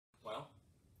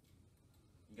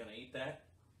gonna eat that.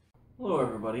 Hello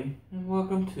everybody, and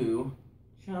welcome to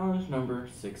challenge number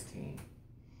 16.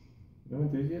 No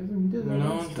enthusiasm? You did that.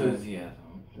 No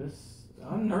enthusiasm.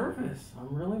 I'm nervous.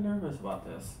 I'm really nervous about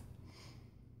this.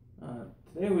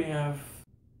 Today we have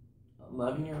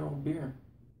 11-year-old beer.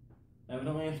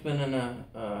 Evidently it's been in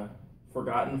a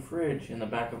forgotten fridge in the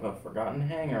back of a forgotten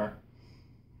hangar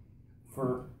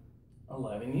for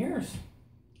 11 years.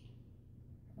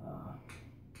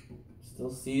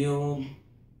 Still sealed,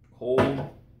 cold.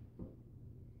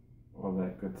 All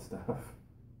that good stuff.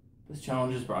 This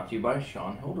challenge is brought to you by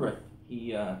Sean Hildreth.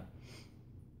 He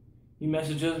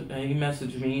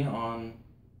messaged me on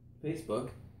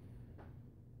Facebook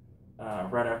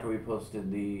right after we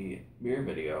posted the beer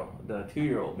video, the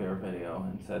 2-year-old beer video,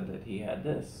 and said that he had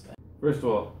this. First of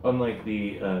all, unlike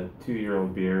the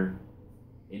 2-year-old beer,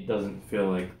 it doesn't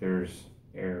feel like there's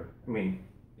air. I mean,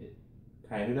 it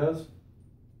kind of does.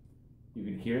 You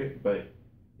can hear it, but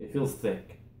it feels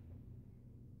thick.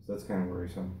 So that's kind of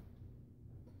worrisome.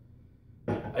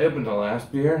 I opened the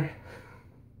last beer.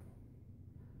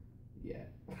 Yeah.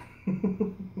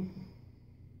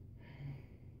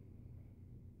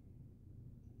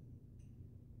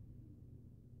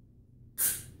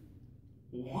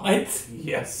 What?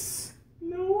 Yes.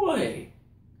 No way.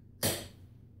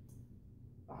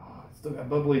 Oh, it's still got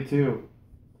bubbly too.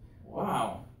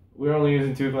 Wow. We're only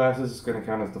using 2 glasses. It's going to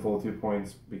count as the full 2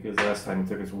 points because last time it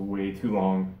took us way too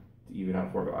long to even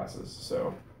out 4 glasses.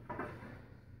 So,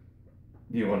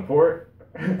 do you want to pour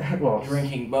it? Well,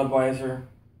 Drinking Budweiser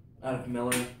out of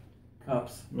Miller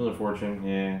cups. Miller Fortune,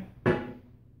 yeah.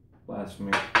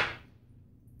 Blasphemy.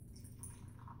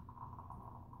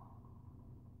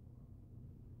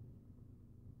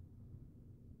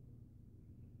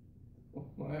 Oh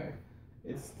my.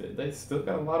 It's still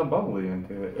got a lot of bubbly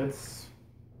into it.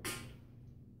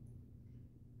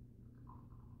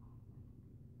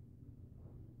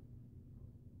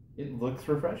 It looks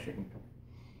refreshing.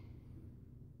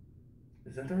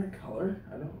 Is that the right color?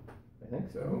 I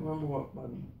think don't so. remember what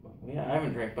Bud. Yeah, I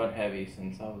haven't drank Bud Heavy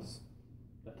since I was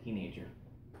a teenager.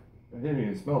 I haven't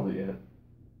even smelled it yet.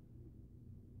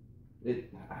 It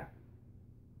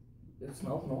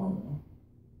smells normal.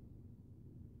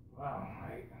 Wow.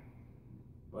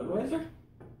 Budweiser?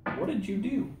 What did you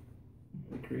do?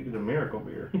 They created a miracle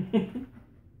beer.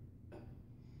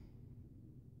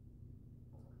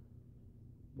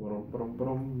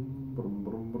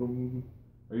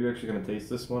 Are you actually going to taste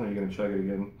this one, or are you going to chug it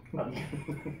again?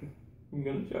 I'm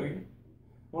going to chug it.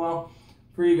 Well,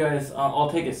 for you guys, I'll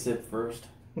take a sip first.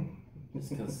 Just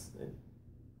because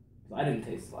I didn't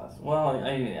taste the last one. Well,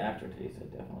 I mean, aftertaste, I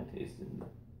definitely tasted it.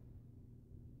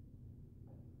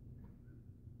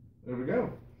 There we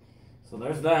go. So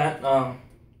there's that.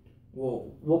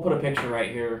 We'll put a picture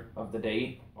right here of the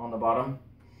date on the bottom.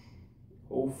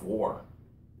 04.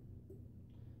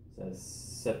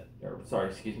 Says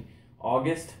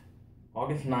August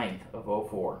 9th of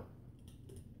 04.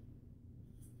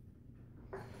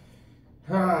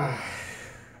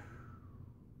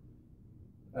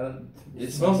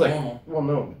 It smells like normal. Well,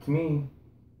 no, to me,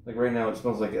 like right now, it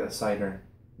smells like a cider,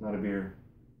 not a beer.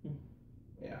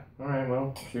 Yeah. All right.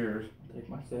 Well, cheers. I'll take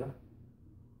my sip.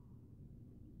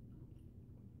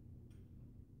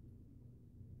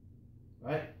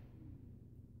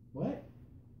 What?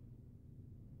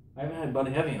 I haven't had Bud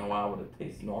Heavy in a while, but it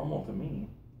tastes normal to me.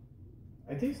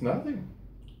 I taste nothing.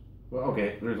 Well,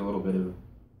 okay, there's a little bit of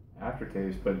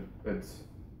aftertaste, but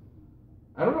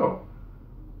I don't know.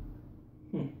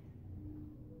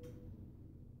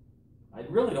 I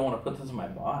really don't want to put this in my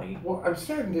body. Well, I'm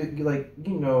starting to, like,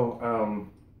 Coors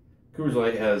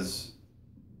Light has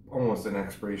almost an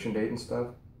expiration date and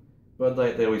stuff. Bud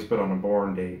Light, they always put on a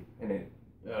born date, and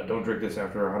don't drink this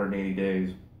after 180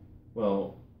 days.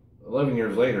 Well, 11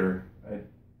 years later, it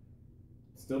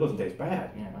still doesn't taste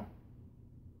bad. Yeah.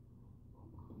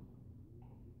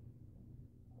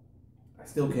 I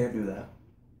still can't do that.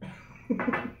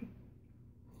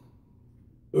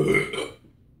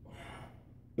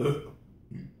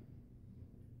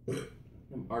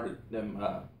 Them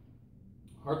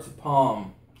hearts of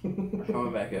palm are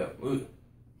coming back up.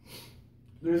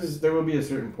 There will be a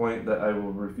certain point that I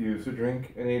will refuse to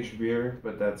drink an aged beer,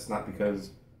 but that's not because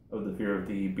of the fear of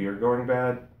the beer going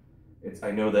bad.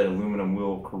 I know that aluminum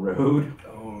will corrode.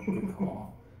 Oh, good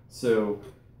call. So,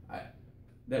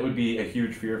 that would be a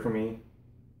huge fear for me.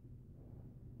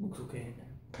 Looks okay.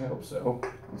 I hope so.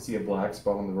 You see a black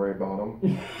spot on the very bottom.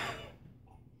 I'm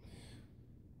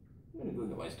gonna go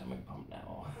get my stomach pumped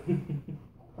now.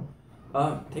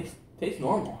 Tastes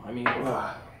normal. I mean, like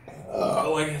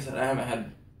I said, I haven't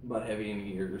had Bud Heavy in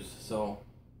years, so.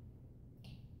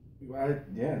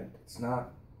 Yeah, it's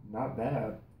not not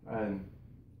bad. And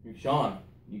Sean,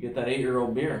 you get that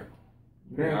 8-year-old beer.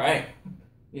 You'll be all Apparently- right.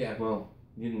 yeah, well,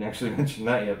 you didn't actually mention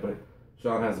that yet, but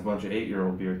Sean has a bunch of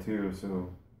 8-year-old beer too, so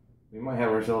we might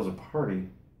have ourselves a party.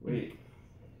 Wait.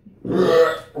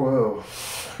 Whoa.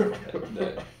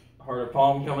 That heart of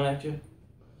palm coming at you.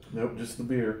 Nope, just the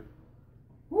beer.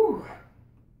 Whew.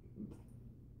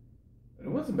 It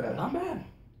wasn't bad. Not bad.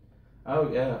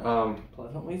 Oh yeah.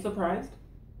 Pleasantly surprised.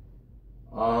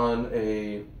 On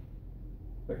a.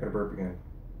 I gotta burp again.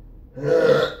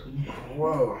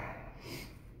 Whoa.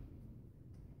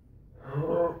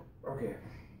 Okay.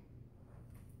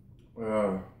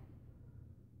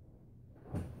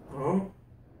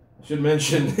 I should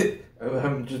mention I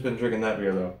haven't just been drinking that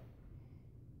beer though.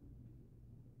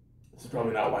 This is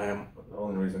probably not why I'm the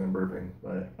only reason I'm burping,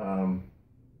 but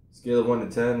scale of 1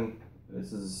 to 10,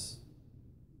 this is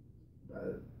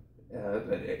an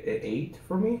 8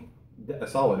 for me. A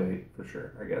solid 8 for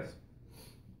sure, I guess.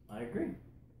 I agree.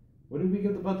 What did we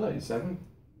give the Bud Light? 7?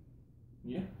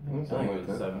 Yeah, I Something think like it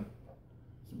was that. 7.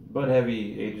 Bud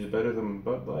Heavy ages better than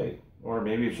Bud Light, or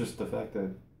maybe it's just the fact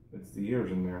that it's the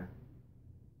years in there.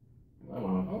 I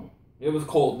don't know. It was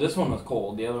cold. This one was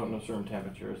cold. The other one was room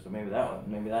temperature, so maybe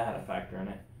that had a factor in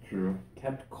it. True.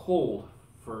 Kept cold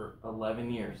for 11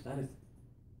 years. It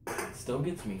still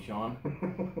gets me, Sean.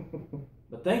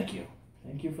 But thank you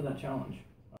for that challenge.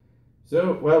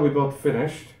 So, well, we both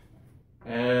finished,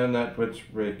 and that puts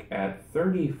Rick at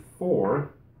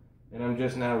 34, and I'm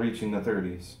just now reaching the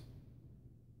 30s.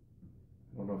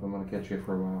 I don't know if I'm going to catch you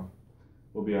for a while.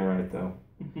 We'll be alright, though.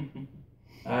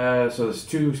 So there's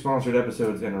 2 sponsored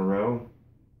episodes in a row.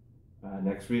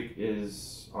 Next week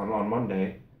is, on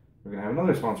Monday, we're going to have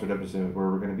another sponsored episode where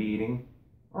we're going to be eating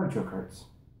artichoke hearts.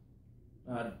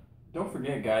 Don't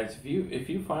forget, guys, if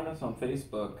you find us on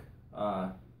Facebook,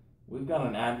 we've got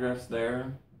an address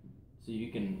there, so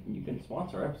you can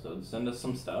sponsor episodes. Send us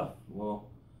some stuff. We'll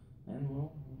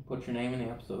put your name in the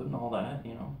episode and all that,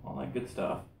 all that good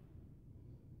stuff.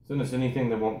 Send us anything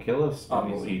that won't kill us,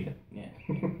 and we'll Obviously. eat it. Yeah.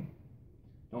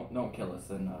 Don't kill us,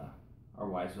 then our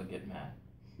wives will get mad.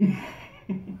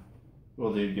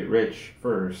 Well, they'd get rich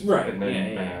first, Right, and then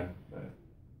yeah. mad. But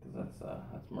Because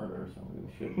that's murder, so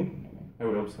we shouldn't. I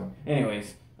would hope so.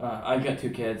 Anyways, I've got 2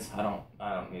 kids. I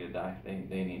don't need to die. They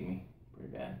need me pretty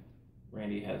bad.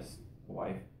 Randy has a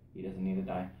wife. He doesn't need to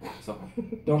die. So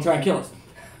don't try and kill us.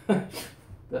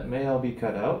 That may all be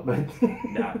cut out, but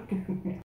Nah.